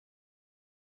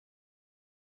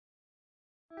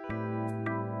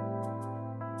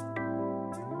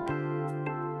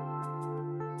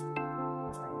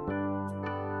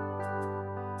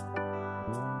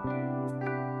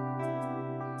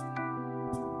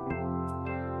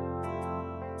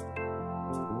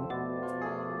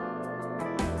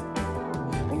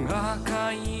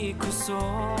赤いクソ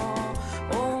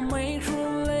おめ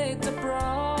るれたブ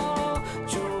ラ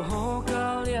情報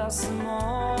がりゃす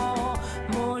も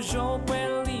もうjo pe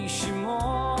li shi mo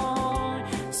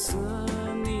su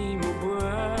ni mo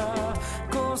bua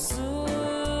ko su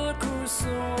ku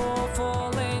so for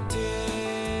late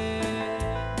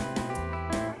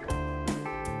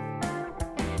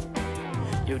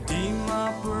yo di ma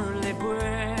per le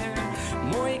bua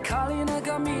moi kali na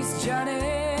ga mis jane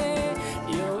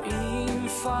yo in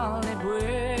fa le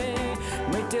bua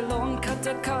mai te lon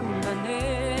katakan na ne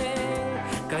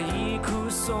ka yi ku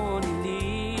so ni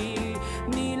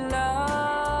ni la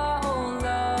o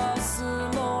la su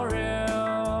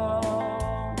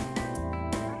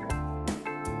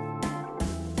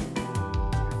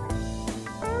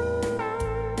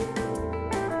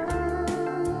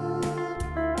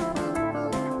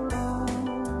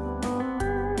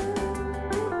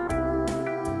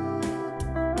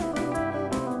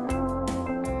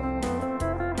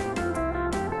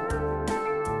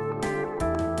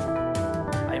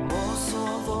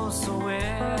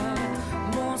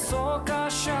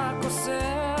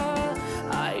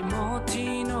ai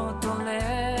moti no tole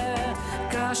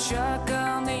kashaka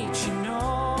nichi no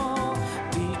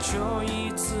dicho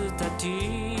itsu tati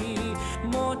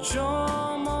mocho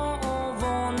mo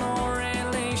ovo no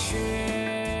relation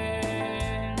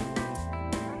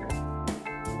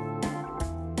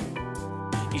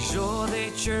Ezhode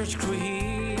church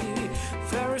creed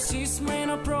Pharisees may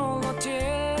no prolote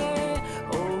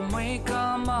oh my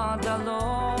kamadalo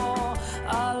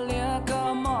alia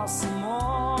kamasmo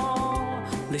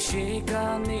le sheka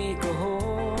ni ko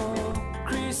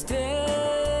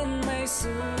Christian may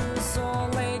su so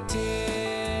late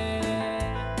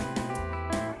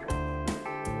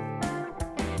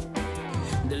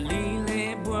the lile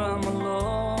buamalo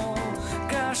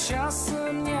kasha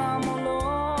sunyamalo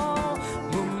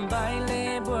mumbai le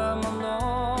buamalo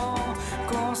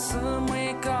ko su me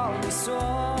kaliso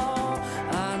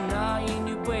ana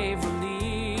inu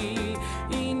Beverly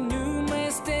Inumei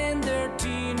standard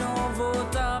no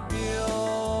votapio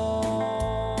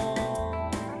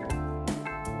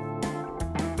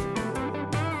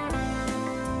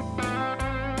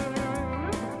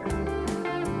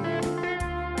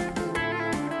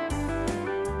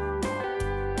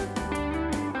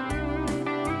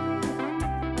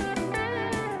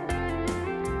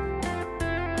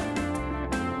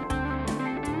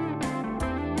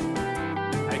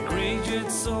I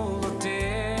graduate solo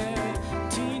there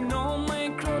Tino mai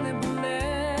crone bune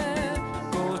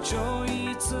Gocho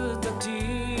itsu dati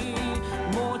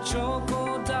Mocho ko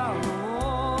dalo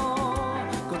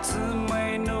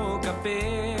Kotsumai no kape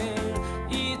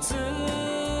Itsu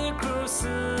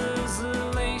crosses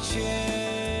relation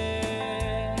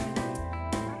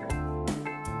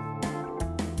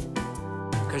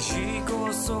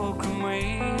Kajiko so